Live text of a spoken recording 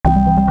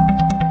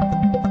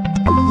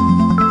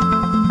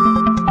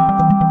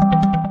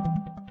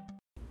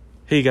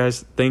Hey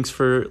guys, thanks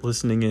for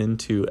listening in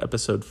to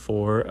episode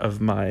 4 of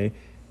my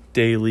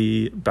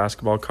daily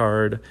basketball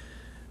card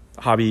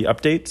hobby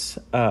updates.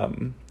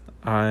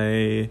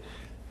 I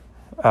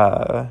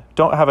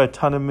don't have a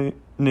ton of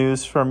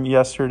news from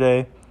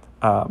yesterday.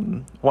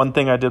 One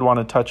thing I did want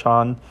to touch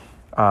on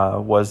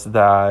was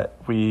that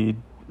we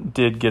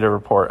did get a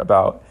report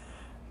about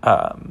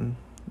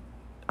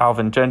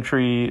Alvin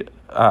Gentry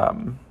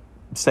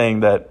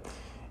saying that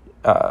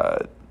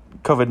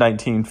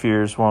COVID-19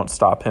 fears won't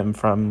stop him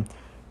from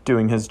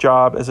doing his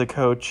job as a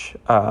coach.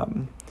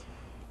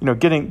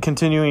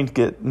 Continuing to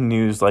get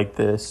news like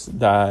this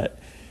that,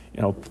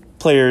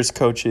 players,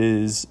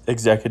 coaches,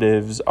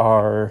 executives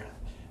are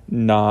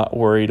not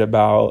worried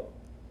about,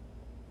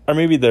 or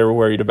maybe they're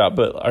worried about,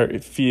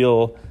 but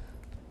feel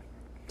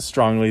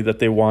strongly that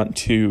they want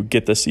to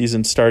get the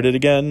season started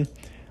again,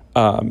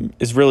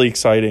 is really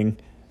exciting.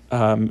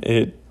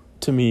 It,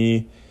 to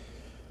me,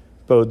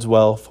 bodes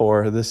well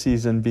for the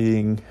season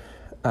being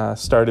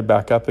started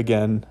back up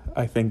again.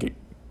 I think,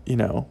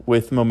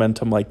 with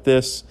momentum like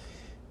this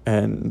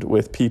and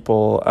with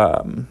people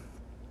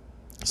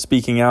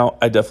speaking out,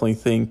 I definitely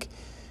think,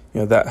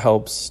 that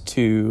helps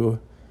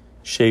to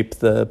shape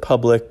the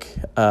public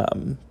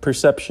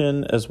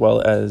perception as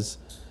well as,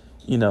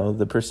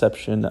 the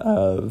perception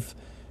of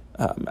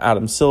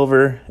Adam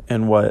Silver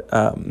and what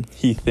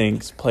he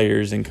thinks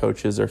players and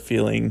coaches are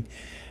feeling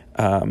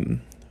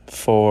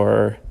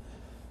for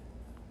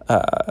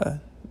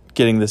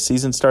getting the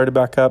season started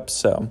back up.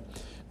 So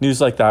news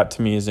like that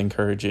to me is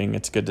encouraging.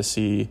 It's good to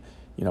see,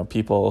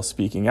 people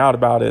speaking out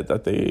about it,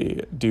 that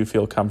they do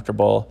feel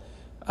comfortable.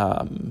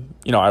 I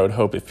would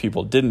hope if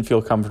people didn't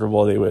feel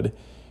comfortable, they would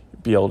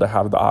be able to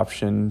have the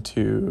option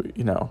to,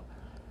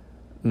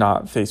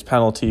 not face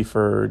penalty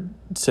for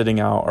sitting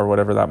out or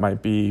whatever that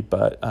might be.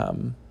 But,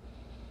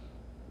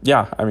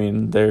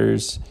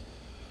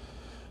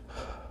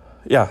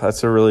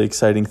 that's a really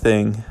exciting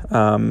thing.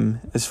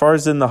 As far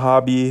as in the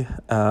hobby,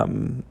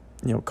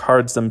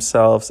 cards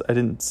themselves, I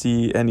didn't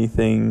see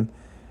anything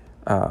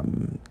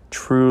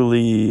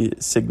truly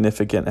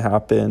significant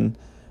happen.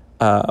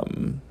 I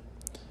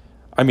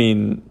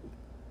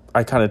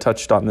kind of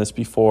touched on this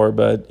before,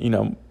 but,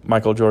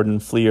 Michael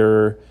Jordan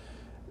Fleer,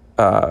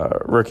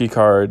 rookie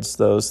cards,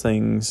 those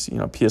things,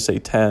 PSA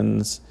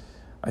 10s,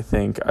 I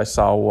think I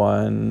saw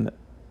one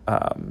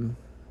I've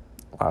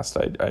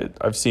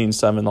seen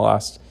some in the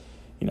last,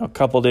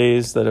 couple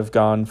days that have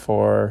gone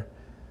for,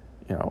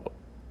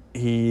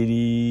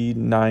 80,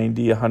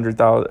 90,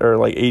 100,000 or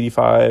like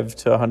 $85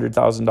 to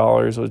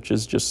 $100,000, which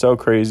is just so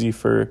crazy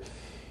for,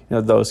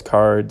 those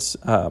cards.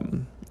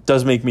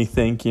 Does make me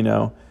think,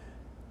 what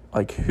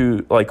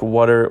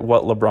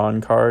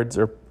LeBron cards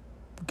are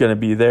going to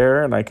be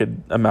there. And I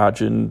could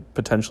imagine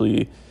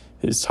potentially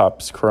his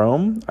Topps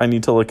Chrome. I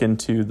need to look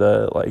into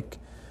the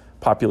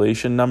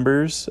population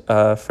numbers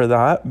for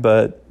that.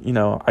 But,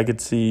 I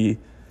could see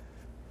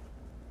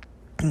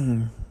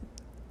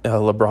a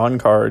LeBron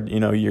card,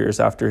 years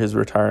after his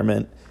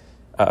retirement,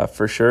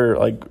 for sure,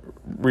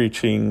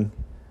 reaching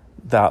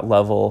that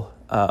level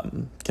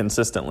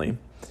consistently.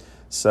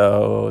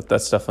 So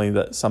that's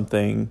definitely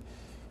something,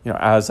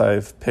 as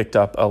I've picked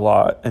up a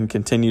lot and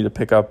continue to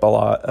pick up a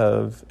lot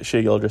of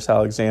Shai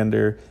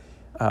Gilgeous-Alexander,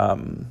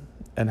 and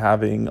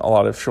having a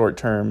lot of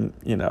short-term,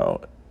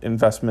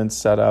 investments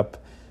set up,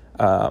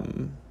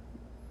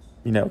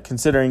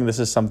 considering this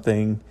is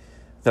something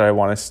that I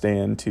want to stay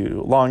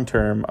into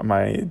long-term,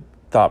 my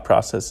thought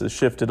process has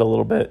shifted a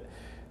little bit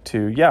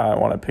to, I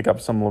want to pick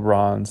up some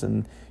LeBrons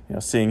and,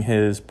 seeing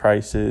his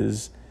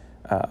prices,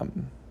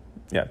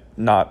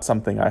 not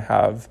something I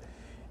have,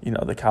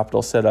 the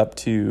capital set up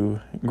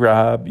to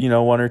grab,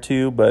 one or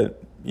two,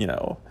 but,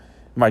 it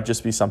might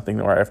just be something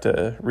where I have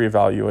to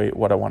reevaluate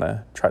what I want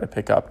to try to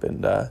pick up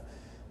and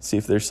see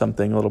if there's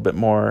something a little bit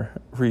more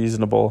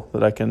reasonable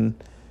that I can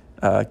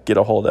get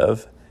a hold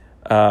of.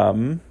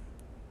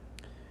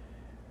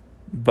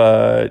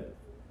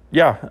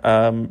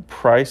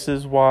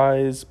 Prices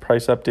wise,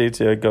 price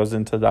updates, it goes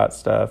into that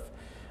stuff.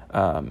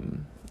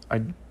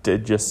 I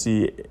did just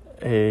see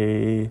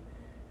I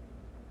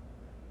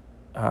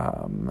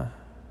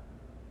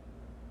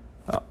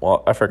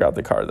forgot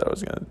the card that I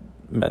was going to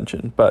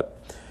mention, but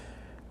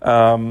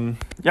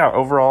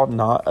overall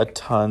not a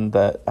ton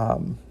that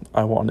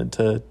I wanted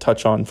to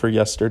touch on for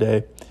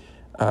yesterday.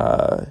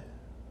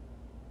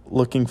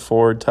 Looking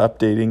forward to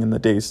updating in the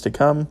days to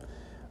come.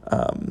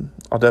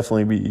 I'll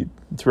definitely be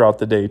throughout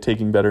the day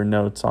taking better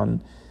notes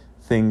on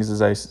things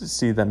as I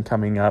see them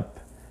coming up.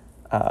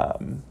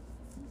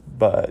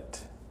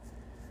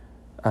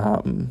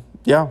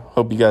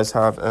 Hope you guys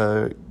have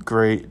a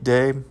great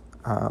day,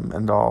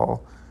 and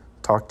I'll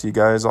talk to you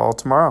guys all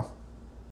tomorrow.